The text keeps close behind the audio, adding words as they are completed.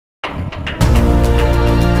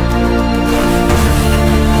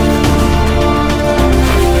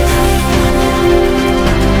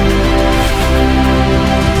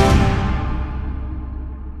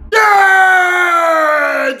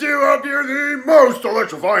most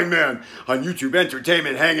electrifying man on YouTube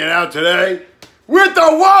Entertainment hanging out today with the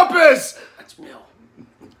Wampus! That's Bill.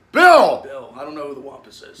 Bill! Bill. I don't know who the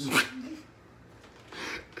Wampus is.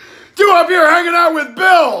 Duhop here hanging out with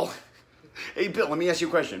Bill! Hey, Bill, let me ask you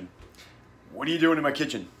a question. What are you doing in my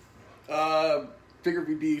kitchen? Figured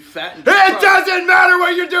we'd be fat and It doesn't matter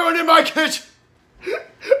what you're doing in my kitchen!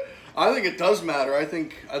 I think it does matter. I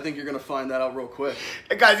think you're gonna find that out real quick.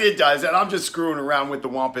 Guys, it does, and I'm just screwing around with the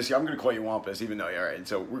Wampus here. I'm gonna call you Wampus, even though you're alright,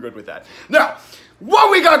 so we're good with that. Now,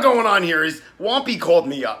 what we got going on here is Wampy called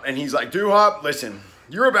me up, and he's like, Duhop, listen,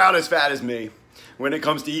 you're about as fat as me when it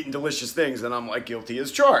comes to eating delicious things, and I'm like, guilty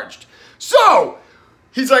as charged. So,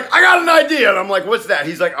 he's like, I got an idea, and I'm like, what's that?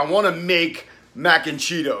 He's like, I want to make mac and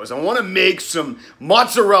Cheetos. I want to make some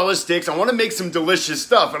mozzarella sticks. I want to make some delicious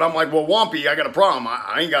stuff. And I'm like, well, Wampy, I got a problem.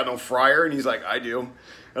 I ain't got no fryer. And he's like, I do.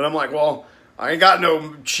 And I'm like, well, I ain't got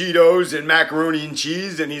no Cheetos and macaroni and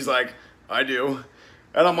cheese. And he's like, I do.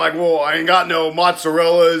 And I'm like, well, I ain't got no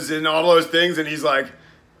mozzarellas and all those things. And he's like,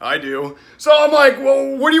 I do. So I'm like,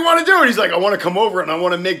 well, what do you want to do? And he's like, I want to come over and I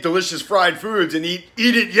want to make delicious fried foods and eat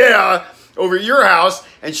it, yeah, over at your house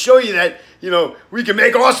and show you that, you know, we can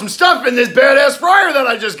make awesome stuff in this badass fryer that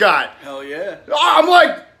I just got. Hell yeah. I'm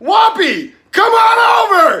like, Wampy, come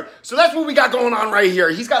on over. So that's what we got going on right here.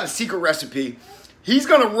 He's got a secret recipe. He's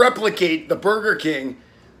going to replicate the Burger King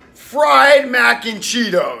fried mac and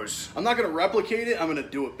Cheetos. I'm not gonna replicate it. I'm gonna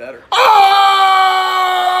do it better.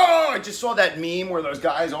 Oh! I just saw that meme where those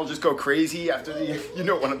guys all just go crazy after the, you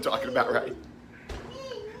know what I'm talking about, right?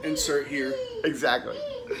 Insert here. Exactly.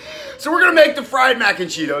 So we're going to make the fried mac and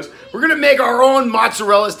Cheetos. We're going to make our own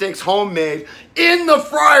mozzarella sticks homemade in the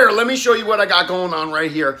fryer. Let me show you what I got going on right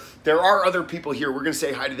here. There are other people here. We're going to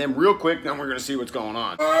say hi to them real quick, then we're going to see what's going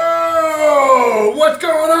on. Oh, what's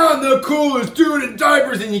going on? The coolest dude in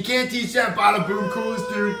diapers, and you can't teach that, bada boom, coolest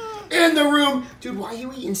dude in the room. Dude, why are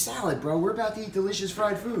you eating salad, bro? We're about to eat delicious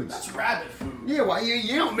fried foods. That's rabbit food. Yeah, why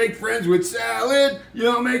you don't make friends with salad. You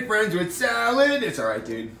don't make friends with salad. It's all right,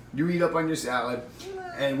 dude. You eat up on your salad.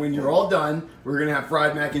 And when you're all done, we're going to have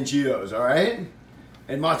fried mac and Cheetos, all right?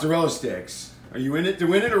 And mozzarella sticks. Are you in it to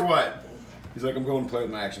win it or what? He's like, I'm going to play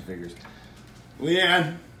with my action figures.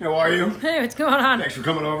 Leanne, how are you? Hey, what's going on? Thanks for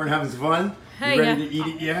coming over and having some fun. Hey, you ready to eat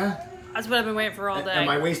it, yeah? That's what I've been waiting for all day. Am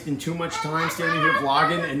I wasting too much time standing here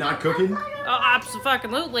vlogging and not cooking? Oh,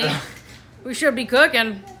 absolutely. We should be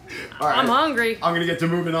cooking. All right. I'm hungry. I'm going to get to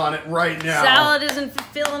moving on it right now. Salad isn't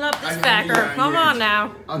filling up this packer. Come on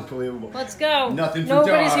now. Unbelievable. Let's go. Nothing for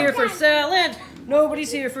Nobody's dog. here for salad.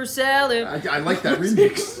 Nobody's here for salad. I like that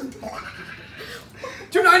remix.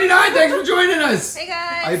 $2.99. Thanks for joining us. Hey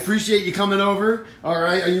guys. I appreciate you coming over. All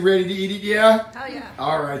right, are you ready to eat it? Yeah. Hell yeah.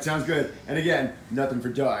 All right, sounds good. And again, nothing for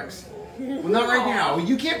dogs. Well, not right now.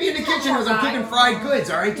 You can't be in the kitchen as I'm cooking fried goods.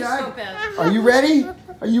 All right, Doug? Are you ready?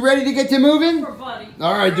 Are you ready to get to moving? Poor buddy.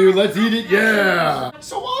 All right, dude. Let's eat it. Yeah.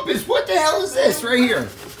 So, Wampus, what the hell is this right here?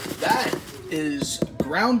 That is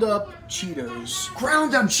ground up Cheetos.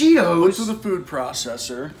 Ground up Cheetos. This is a food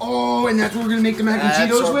processor. Oh, and that's what we're gonna make the mac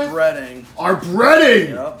and Cheetos our with. breading. Our breading.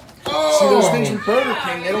 Yep. Oh. See those things from Burger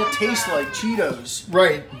King? They don't taste like Cheetos.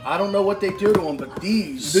 Right. I don't know what they do to them, but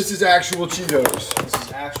these. This is actual Cheetos. This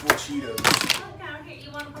is actual Cheetos.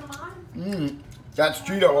 You want to put them on? That's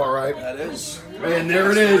Cheeto, all right. That is. And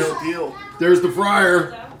there it That's is. the real deal. There's the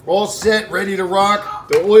fryer, all set, ready to rock.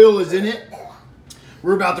 The oil is in it.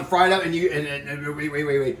 We're about to fry it up, and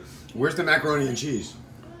wait. Where's the macaroni and cheese?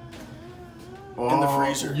 In the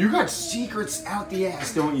freezer. You got secrets out the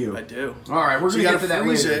ass, don't you? I do. All right, we're gonna You get gotta to that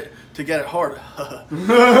freeze later. it to get it hard.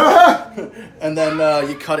 And then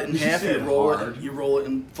you cut it in half. say And it you roll hard. it. You roll it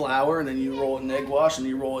in flour, and then you roll it in egg wash, and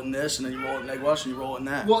you roll it in this, and then you roll it in egg wash, and you roll it in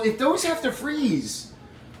that. Well, if those have to freeze,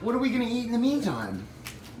 what are we gonna eat in the meantime?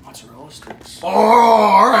 Mozzarella sticks. Oh,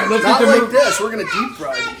 all right, let's Not get to like moving. this. We're gonna deep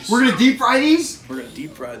fry these. We're gonna deep fry these. We're gonna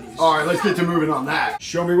deep fry these. All right, let's get to moving on that.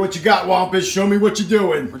 Show me what you got, Wampus. Show me what you're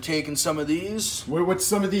doing. We're taking some of these. What's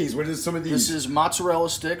some of these? What is some of these? This is mozzarella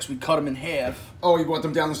sticks. We cut them in half. Oh, you bought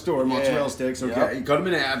them down the store, mozzarella Yeah. sticks. Okay, Yep. you cut them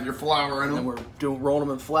in half. You're flouring And them. we're rolling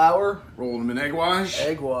them in flour, Roll them in egg wash.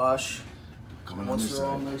 egg wash. Coming on Once this they're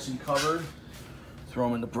all side. nice and covered, throw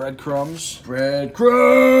them in the breadcrumbs. Bread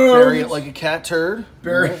crumbs. Bury it like a cat turd.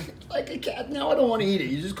 Bury it like a cat. No, I don't want to eat it.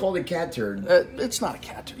 You just called it cat turd. It's not a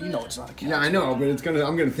cat turd. You know it's not a cat Yeah, I turd. know, but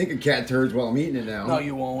I'm gonna think of cat turds while I'm eating it now. No,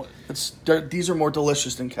 you won't. These are more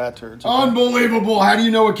delicious than cat turds. okay? Unbelievable! How do you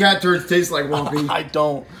know what cat turds taste like, Wampy? I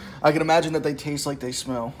don't. I can imagine that they taste like they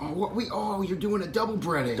smell. You're doing a double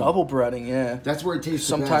breading. Double breading, yeah. That's where it tastes.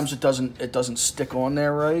 Sometimes the best. it doesn't stick on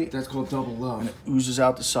there right. That's called double love. Oozes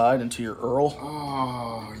out the side into your Earl.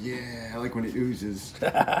 Oh yeah, I like when it oozes.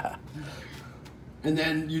 And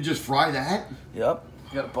then you just fry that? Yep.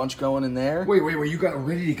 Got a bunch going in there. Wait, you got it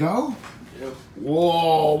ready to go? Yep.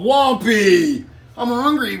 Whoa, Wompy! I'm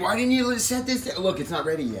hungry. Why didn't you set this down? Look, it's not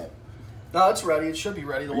ready yet. No, it's ready. It should be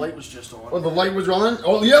ready. The light was just on. Oh, the light was on?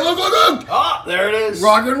 Oh, yeah, look! Ah, there it is.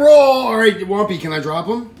 Rock and roll! All right, Wompy, can I drop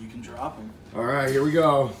him? You can drop them. All right, here we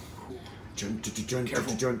go.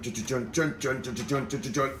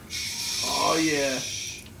 Oh, yeah.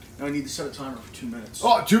 Now I need to set a timer for 2 minutes.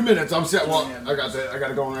 Oh, 2 minutes. I'm set. Well, I got that. I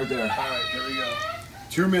got it going right there. All right, there we go.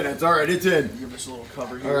 2 minutes. All right, it's in. Give this a little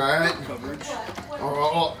cover here. All right. Coverage.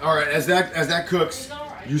 All right. As that cooks,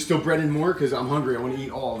 you still breading more? Because I'm hungry. I want to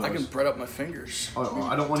eat all of those. I can bread up my fingers. Oh,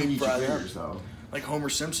 I don't want to eat your fry them. fingers, though. Like Homer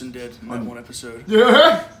Simpson did in that one episode.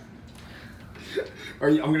 Yeah.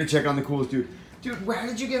 I'm gonna check on the coolest dude. Dude, how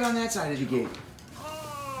did you get on that side of the gate?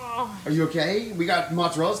 Are you okay? We got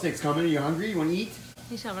mozzarella sticks coming. Are you hungry? You want to eat?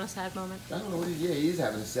 He's having a sad moment. I don't know what he is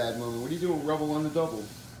having a sad moment. What are you doing, Rebel on the double?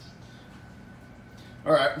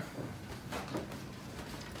 All right.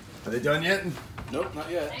 Are they done yet? Nope, not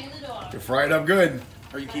yet. You're fried up good.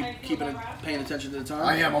 Are you paying attention to the time?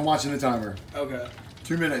 I am. I'm watching the timer. Okay.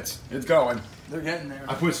 2 minutes. It's going. They're getting there.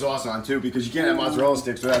 I put sauce on too because you can't have mozzarella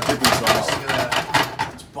sticks without dipping sauce. Look at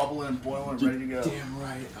that. It's bubbling and boiling and ready to go. Damn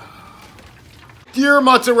right. Dear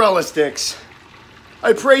mozzarella sticks,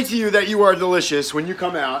 I pray to you that you are delicious when you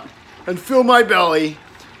come out and fill my belly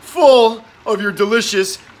full of your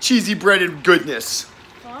delicious cheesy breaded goodness.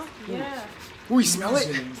 Huh? Yeah. Oh, you smell it?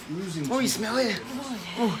 Oh, you smell it?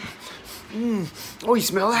 Oh, oh, you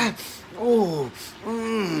smell that? Oh,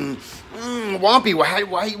 Wompy,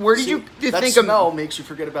 where did you think that smell makes you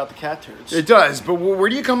forget about the cat turds. It does, but where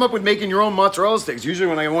do you come up with making your own mozzarella sticks? Usually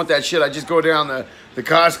when I want that shit, I just go down the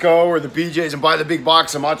Costco or the BJ's and buy the big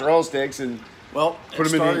box of mozzarella sticks and well, put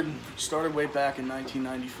them in. Started way back in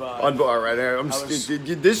 1995. All right,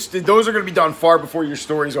 those are going to be done far before your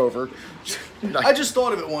story's over. I just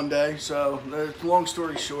thought of it one day, so long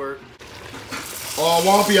story short. Oh,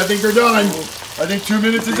 Wompy, I think they're done. I think 2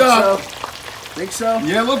 minutes is up. Think so?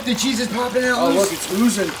 Yeah, look, the cheese is popping out. Oh, look, it's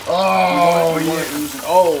oozing. Oh, you want it oozing.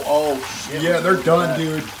 Oh, shit. Yeah, they're done,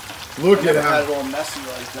 dude. Look at that. that. All messy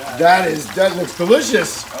like that. That looks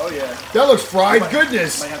delicious. Oh, yeah. That looks fried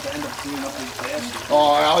goodness. Might have to end up cleaning up these bastards.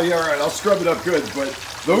 Oh, yeah, all right. I'll scrub it up good, but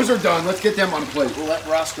those are done. Let's get them on a plate. We'll let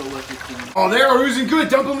Roscoe lick it clean. Oh, they are oozing good.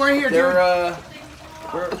 Dump them right here, dude.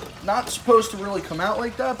 They're not supposed to really come out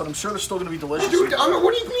like that, but I'm sure they're still going to be delicious. Dude,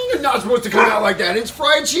 what do you mean they're not supposed to come out like that? It's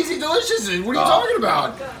fried cheesy delicious. What are you talking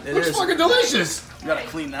about? It looks fucking delicious. You got to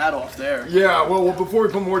clean that off there. Yeah, well, before we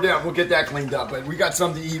put more down, we'll get that cleaned up. But we got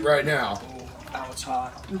something to eat right now. Ow, it's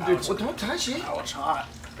hot. Dude, well, don't touch it. Ow, it's hot.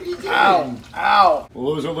 What are you doing? Ow.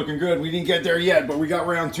 Well, those are looking good. We didn't get there yet, but we got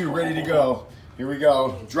round 2 ready to go. Here we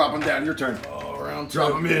go. Drop them down. Your turn. Oh, round 2.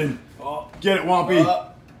 Drop them in. Oh. Get it, Wompy.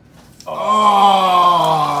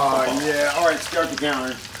 Oh, yeah. All right, start the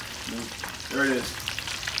counter. There it is.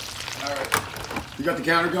 All right. You got the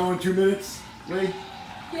counter going? 2 minutes? Lee?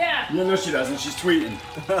 Yeah. Yeah, no, she doesn't. She's tweeting.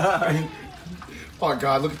 Oh,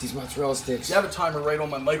 God, look at these mozzarella sticks. I have a timer right on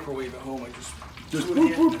my microwave at home. I just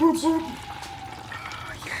boop, boop, boop, boop.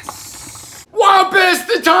 Oh, yes. Wampus,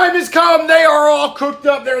 the time has come. They are all cooked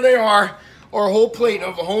up. There they are. Our whole plate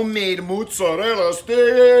of homemade mozzarella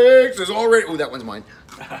sticks is already... Oh, that one's mine.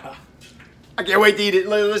 I can't wait to eat it.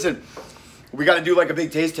 Listen, we got to do like a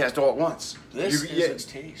big taste test all at once. This is its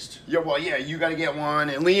taste. Yeah, well, yeah, you got to get one.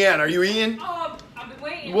 And Leanne, are you eating? Oh, I've been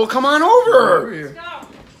waiting. Well, come on over. Let's go.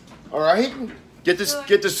 All right, get the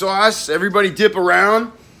sauce. Everybody dip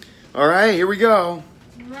around. All right, here we go.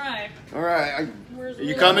 Right. All right, are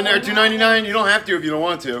you coming there? $2.99. You don't have to if you don't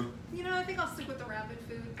want to. You know, I think I'll stick with the rapid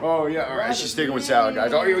food. Oh yeah, all right. She's sticking with salad,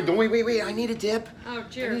 guys. Oh, wait. I need a dip. Oh, I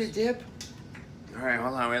cheers. need a dip. All right,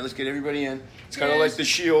 hold on. Wait, let's get everybody in. It's kind of like the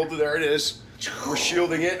shield. There it is. We're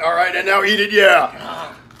shielding it. All right, and now eat it.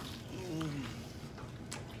 Yeah.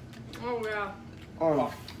 Oh, yeah.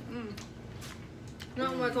 Oh.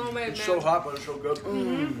 Not like homemade, It's man. so hot, but it's so good.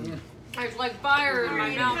 It's like fire in my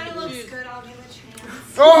It mouth. kind of looks Cheese. good. I'll give it a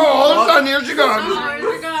chance. Oh, all of a sudden, here she Oh, comes.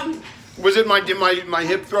 here we come. Was it my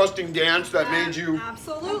hip thrusting dance that made you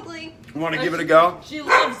Absolutely. want to give it a go? She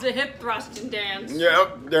loves the hip thrusting dance.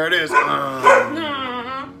 Yep, there it is.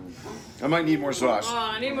 Uh-huh. I might need more sauce. Oh,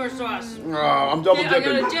 I need more sauce. Oh, I'm double Yeah, I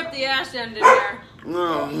dipping. gotta dip the ass end in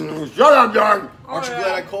there. Shut up, John. Aren't you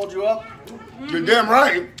glad I called you up? You're damn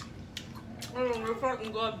right. Oh, they're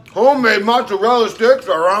fucking good. Homemade mozzarella sticks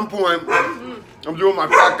are on point. I'm doing my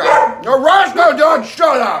fat guy. No, Roscoe, don't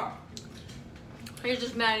shut up. He's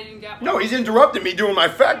just mad he didn't get one. No, he's interrupting me doing my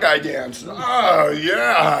fat guy dance. Oh,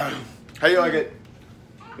 yeah. How you like it?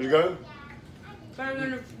 Is it good? Better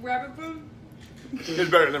than the rabbit food? It's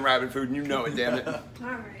better than rabbit food, and you know it, damn it. All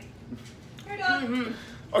right. Here you go.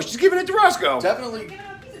 Oh, she's giving it to Roscoe. Definitely Give him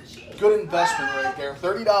a piece of cheese. good investment right there.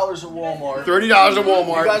 $30 at Walmart. $30 at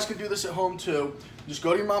Walmart. You guys can do this at home too. Just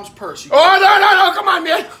go to your mom's purse. You Oh, no, come on,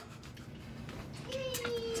 man.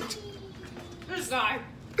 This guy.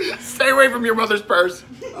 Stay away from your mother's purse.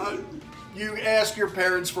 you ask your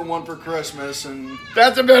parents for one for Christmas, and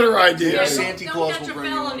That's a better idea. Santa Don't Claus get will your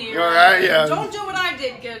bring you one. felony. All right, yeah. Don't do what I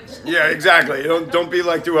did, kids. Yeah, exactly. Don't be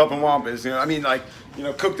like Duhop and Wampus. You know, I mean, like,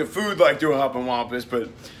 cook the food like Duhop and Wampus, but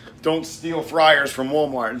don't steal fryers from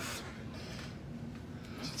Walmart.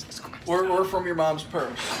 Or from your mom's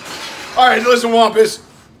purse. All right, listen, Wampus,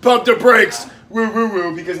 pump the brakes,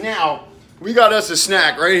 woo, because now we got us a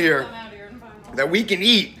snack right here I'm out here and find one. that we can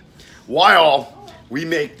eat while we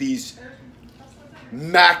make these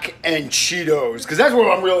mac and Cheetos, because that's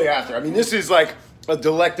what I'm really after. I mean, this is like a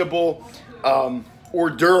delectable hors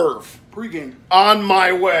d'oeuvre Pre-game. on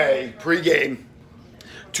my way pregame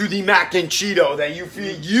to the mac and Cheeto that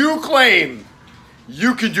you claim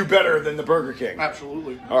you can do better than the Burger King.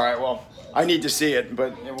 Absolutely. All right, well, I need to see it,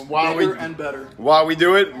 but while Bigger and better. while we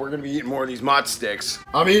do it, we're gonna be eating more of these mott sticks.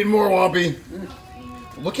 I'm eating more, Wampy.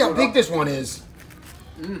 Look how big this one is.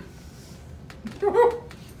 You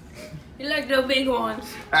like the big ones.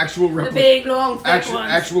 Actual The replica. big, long, thick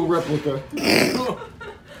ones. Actual replica.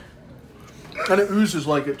 And it oozes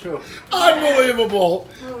like it too. Unbelievable.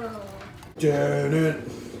 Dun it.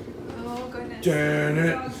 Oh, goodness. Dun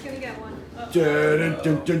it. Dog's gonna get one.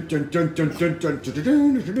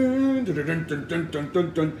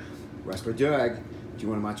 Roscoe Doug, do you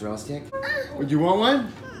want a mozzarella stick? Do you want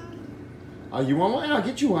one? Oh, you want one? I'll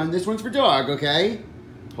get you one. This one's for Dog, okay?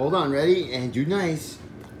 Hold on, ready? And do nice.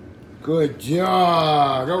 Good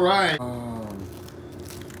job. All right.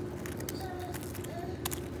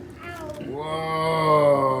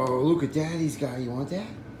 Whoa. Look at Daddy's guy. You want that?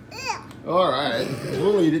 All right.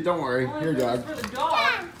 We'll eat it. Don't worry. Here, Dog. For the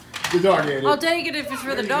dog. The dog ate it. I'll take it if it's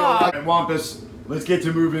for the All dog. right, Wampus, let's get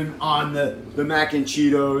to moving on the mac and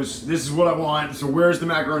Cheetos. This is what I want. So where's the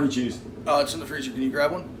macaroni cheese? It's in the freezer. Can you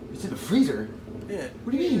grab one? It's in the freezer. Yeah.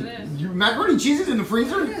 What do you Look at mean? this. Your macaroni and cheese is in the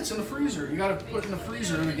freezer? Yeah, it's in the freezer. You gotta put it in the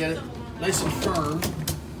freezer to get it nice and firm.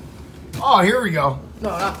 Oh, here we go. No,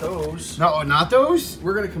 not those. No, not those?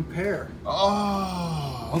 We're gonna compare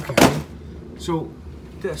Oh, okay. So,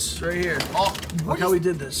 this right here. oh, Look how we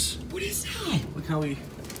did this. what is that? Look how we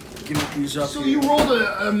give these up. So here. you rolled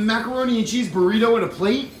a macaroni and cheese burrito in a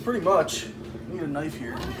plate? Pretty much. You need a knife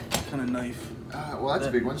here. What kind of knife? Well, that's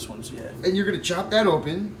a big one. This one's, yeah. And you're gonna chop that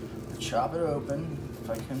open. Chop it open, if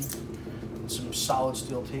I can. Put some solid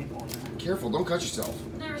steel tape on there. Careful, don't cut yourself.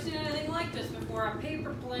 Never seen anything like this before. A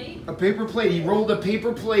paper plate. A paper plate. He rolled a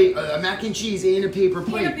paper plate, a mac and cheese in a paper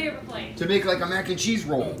plate. And a paper plate. To make like a mac and cheese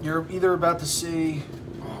roll. You're either about to see,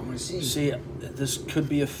 Oh, I want to see. this could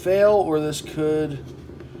be a fail or this could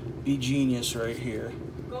be genius right here.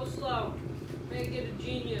 Go slow. Make it a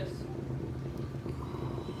genius.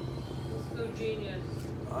 Let's go genius.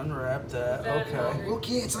 Unwrap that, okay. Look,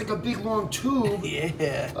 yeah, it's like a big long tube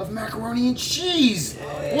Yeah. of macaroni and cheese.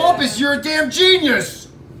 Wampus, you're a damn genius.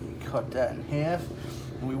 Cut that in half.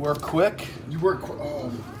 And we work quick. You work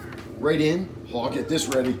right in. Oh, I'll get this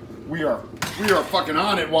ready. We are fucking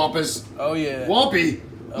on it, Wampus. Oh yeah. Wampy,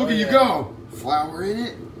 look at you yeah. go. Flour in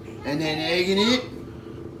it, and then egg in it,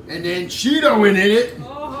 and then Cheeto in it.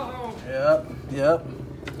 Oh. Yep.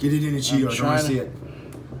 Get it in a Cheeto. I want trying to see to- it.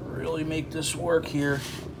 Really make this work here.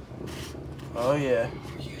 Oh yeah.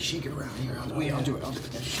 Yeah, shake it around here. I'll do it. I'll do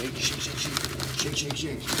it. Shake.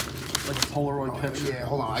 Like a Polaroid Oh, picture. yeah,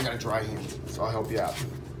 hold on. I got a dry hand, so I'll help you out.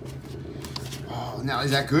 Oh, now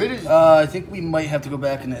is that good? I think we might have to go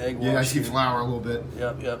back in the egg wash. Yeah, I see here. flour a little bit.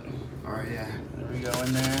 Yep. All right, yeah. There we go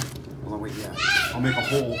in there. Hold on, wait, yeah. I'll make a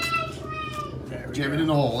hole. There we Jam go. it in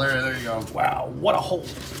the hole. There you go. Wow, what a hole.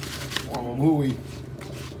 Oh, hooey.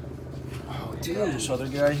 Oh, dude. This other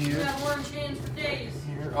guy We here. got orange hands for days.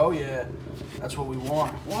 Here. Oh yeah. That's what we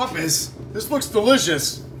want. Wampus, this looks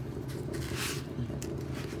delicious.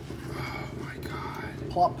 Oh my god.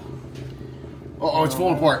 Plop. Oh, it's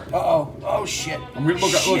falling apart. Uh-oh. Oh shit.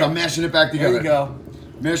 Look, I'm mashing it back There together. you go.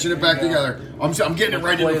 Mashing it back you go. together. I'm getting it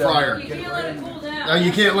right in the You fryer. can't let it cool down. No,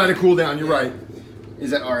 you can't let it cool down. You're right.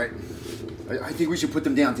 Is that all right? I think we should put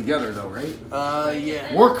them down together, though, right?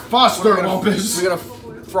 Yeah. Work faster, We Wampus. gotta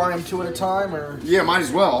fry them 2 at a time, or? Yeah, might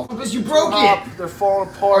as well. Because you broke it. They're falling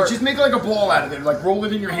apart. Just make like a ball out of it. Like roll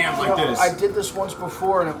it in your hands like this. I did this once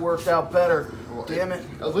before and it worked out better. Damn it.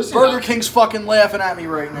 Listen, Burger King's fucking laughing at me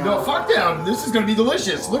right now. No, fuck them. This is going to be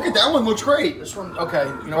delicious. Look at that one. Looks great. This one, okay.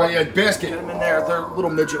 You know Oh, what? yeah, basket. Get them in there. They're little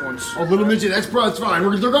midget ones. Oh, little midget. That's fine.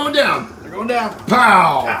 They're going down. They're going down.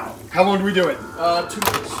 Pow. How long do we do it? 2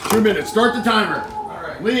 minutes. 2 minutes. Start the timer. All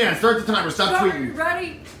right. Leanne, start the timer. Stop tweeting.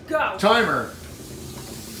 Ready, go. Timer.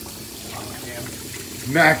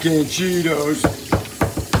 Mac and Cheetos.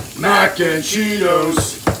 Mac and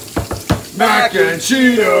Cheetos. Mac and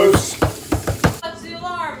Cheetos. That's the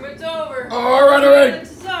alarm. It's over. All right.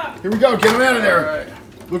 It's up. Here we go. Get them out of there. All right.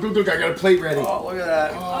 Look. I got a plate ready. Oh, look at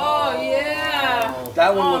that. Oh, yeah.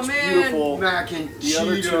 That one Oh, looks man. beautiful. Mac and The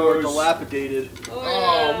other Cheetos. two are dilapidated.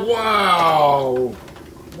 Oh, Oh, wow.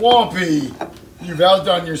 Wompy. You've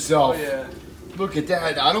outdone yourself. Oh, yeah. Look at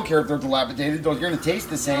that. I don't care if they're dilapidated. They're going to taste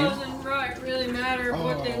the yeah. same. Doesn't really matter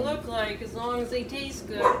what they look like as long as they taste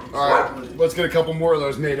good. All right, let's get a couple more of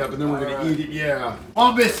those made up, and then we're going to eat it. Yeah.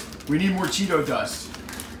 Wampus, we need more Cheeto dust.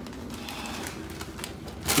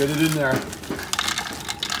 Get it in there.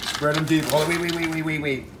 Spread them deep. Hold on,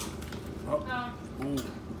 wait. Oh.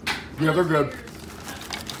 Yeah, they're good.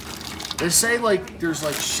 They say like there's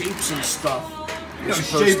like shapes and stuff. No,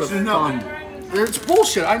 supposed shapes to and nothing. It's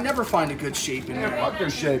bullshit. I never find a good shape in Yeah, there. fuck their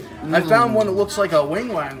shape. I found one that looks like a wing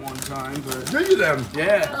wang one time, but Good to them.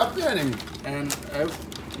 yeah. Outstanding. And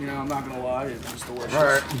I'm not gonna lie, it's just the worst. All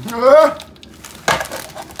right.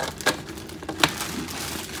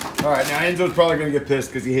 All right, now Enzo's probably going to get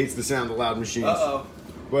pissed because he hates the sound of loud machines. Uh-oh.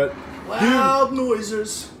 But, Loud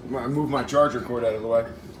noises. I move my charger cord out of the way.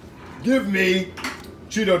 Give me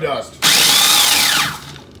Cheeto dust.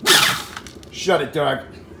 Shut it, Doug.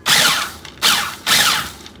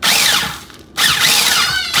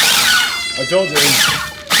 I told you.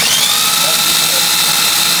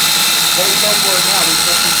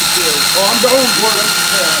 Oh, I'm going for it.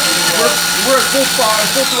 We're at full throttle.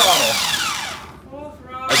 Full throttle.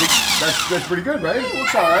 I think that's pretty good, right?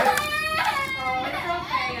 Looks alright. Oh, it's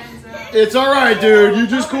okay, Enzo. It's all right, dude. You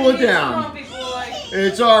just cool it He's a down. grumpy boy.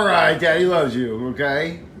 It's all right. Daddy loves you.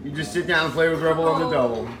 Okay. You just sit down and play with Rebel on the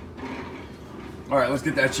double. All right, let's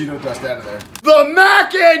get that Cheeto dust out of there. The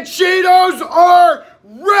Mac and Cheetos are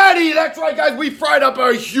ready. That's right, guys. We fried up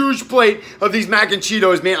a huge plate of these Mac and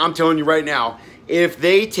Cheetos. Man, I'm telling you right now, if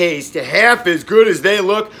they taste half as good as they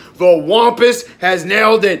look, the Wampus has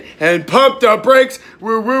nailed it and pumped the brakes.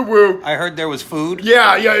 Woo, woo, woo. I heard there was food.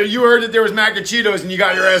 Yeah, you heard that there was Mac and Cheetos and you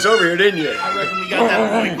got your ass over here, didn't you? I reckon we got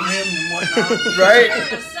that right with him and whatnot. Right? In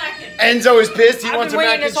a second. Enzo is pissed. He I've wants been a Mac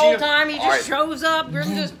waiting and this whole Cheetos. time. He All just right. shows up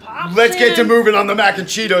and just pops Let's get to in. moving on the Mac and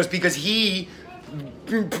Cheetos because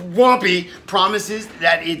Wompy promises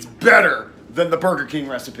that it's better than the Burger King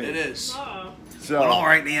recipe. It is. Uh-oh. So, Well, all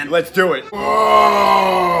right, man. let's do it.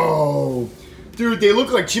 Oh, dude, they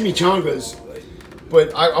look like chimichangas,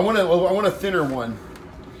 but I want a thinner one.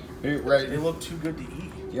 Right? They look too good to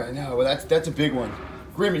eat. Yeah, I know. Well, that's a big one.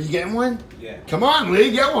 Grim, are you getting one? Yeah. Come on, Lee,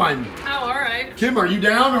 get one. Oh, all right. Kim, are you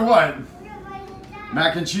down or what?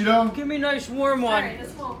 Mac and Cheeto? Give me a nice warm one. Alright,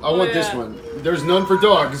 this won't. I want this yeah. one. There's none for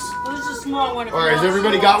dogs. Well, this is a small one. If All you right, has want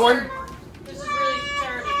everybody small, got one? This is really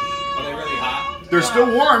serving. Are they really hot? They're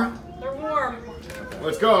still warm. They're warm.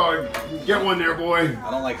 Let's go. Get one there, boy.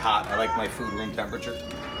 I don't like hot. I like my food room temperature.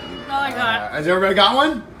 Oh my God. Has everybody got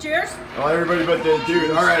one? Cheers. Oh, everybody but the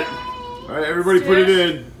dude. All right, everybody put it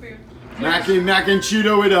in. Mac and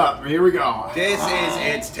Cheeto it up. Here we go. This is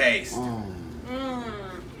its taste. Oh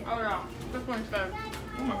yeah. This one's good.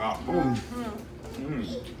 Oh my god.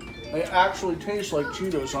 They actually taste like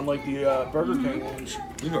Cheetos, unlike the Burger King ones.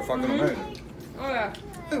 These are fucking amazing. Oh yeah.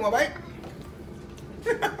 Hey, want a bite?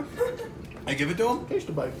 I give it to him? Taste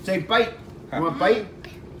a bite. Say bite. You want bite?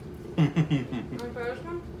 Want to try this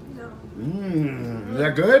one? Is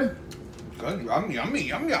that good? Good. Yummy, yummy,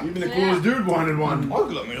 yum, yum. Even the coolest dude wanted one. Oh,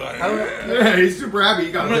 let me like Yeah, he's super happy.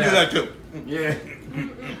 He got I'm gonna do that. that too.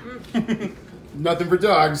 Yeah. Nothing for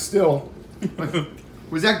dogs, still.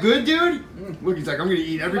 Was that good, dude? Look, he's like, I'm gonna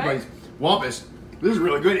eat everybody's. Wampus, this is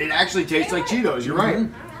really good. It actually tastes like Cheetos. You're right.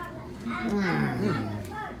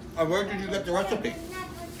 Where did you get the recipe?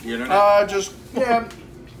 The internet? Just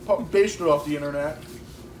based it off the internet.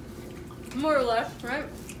 More or less, right?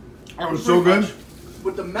 That was so good.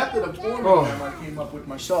 With the method of forming Oh. them, I came up with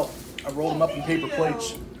myself. I rolled them up in paper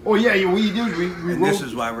plates. Oh yeah, we did. We And this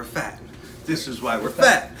is why we're fat. This is why we're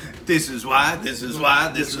fat. This is why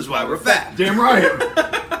we're fat. Damn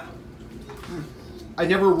right. I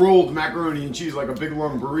never rolled macaroni and cheese like a big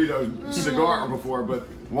long burrito cigar before, but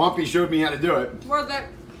Wampy showed me how to do it. Worth it.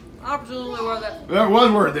 Absolutely worth it. That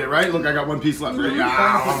was worth it, right? Look, I got one piece left. Right? Put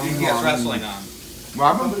GTS Wrestling on.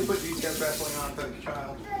 What? Somebody put GTS Wrestling on for the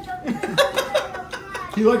child.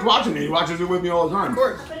 He likes watching it. He watches it with me all the time. Of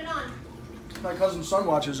course. Put it on. My cousin's son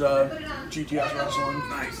watches GTS Wrestling.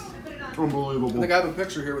 Nice. I Unbelievable. think I have a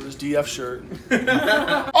picture here with his DF shirt.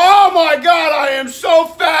 Oh my God, I am so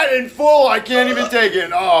fat and full, I can't even take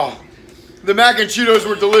it. Oh, the mac and Cheetos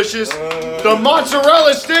were delicious. The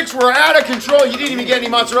mozzarella sticks were out of control. You didn't even get any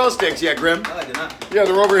mozzarella sticks yet, Grim. No, I did not. Yeah,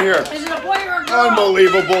 they're over here. Is it a boy or a girl?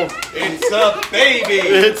 Unbelievable. It's a baby.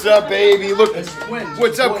 It's a baby. Look, Twins.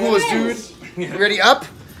 what's up, Boy coolest and dude? Ready up?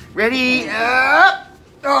 Ready up?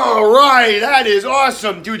 All right, that is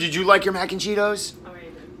awesome. Dude, did you like your mac and Cheetos?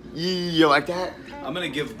 You like that? I'm gonna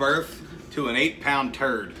give birth to an 8-pound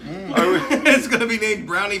turd. It's gonna be named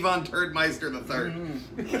Brownie Von Turdmeister III.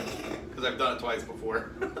 Because I've done it twice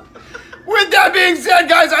before. With that being said,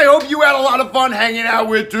 guys, I hope you had a lot of fun hanging out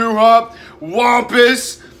with Duhop,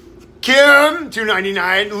 Wampus, Kim,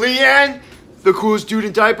 $2.99, Leanne, the coolest dude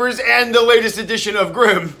in diapers, and the latest edition of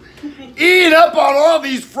Grim. Eat up on all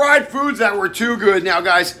these fried foods that were too good. Now,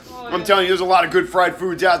 guys, I'm telling you, there's a lot of good fried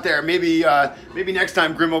foods out there. Maybe next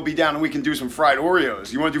time Grim will be down and we can do some fried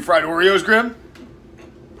Oreos. You want to do fried Oreos, Grim?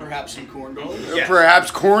 Perhaps some corn dogs. Yes.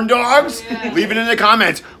 Perhaps corn dogs? Yeah. Leave it in the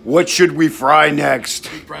comments. What should we fry next?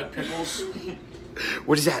 Fried pickles.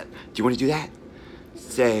 What is that? Do you want to do that?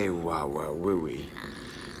 Say wow wow woo wee.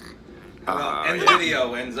 End the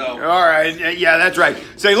video, Enzo. All right, yeah, that's right.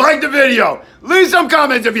 Say like the video. Leave some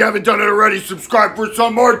comments if you haven't done it already. Subscribe for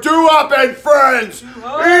some more Duhop and friends.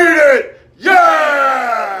 Eat it.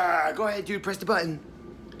 Yeah! Go ahead, dude. Press the button.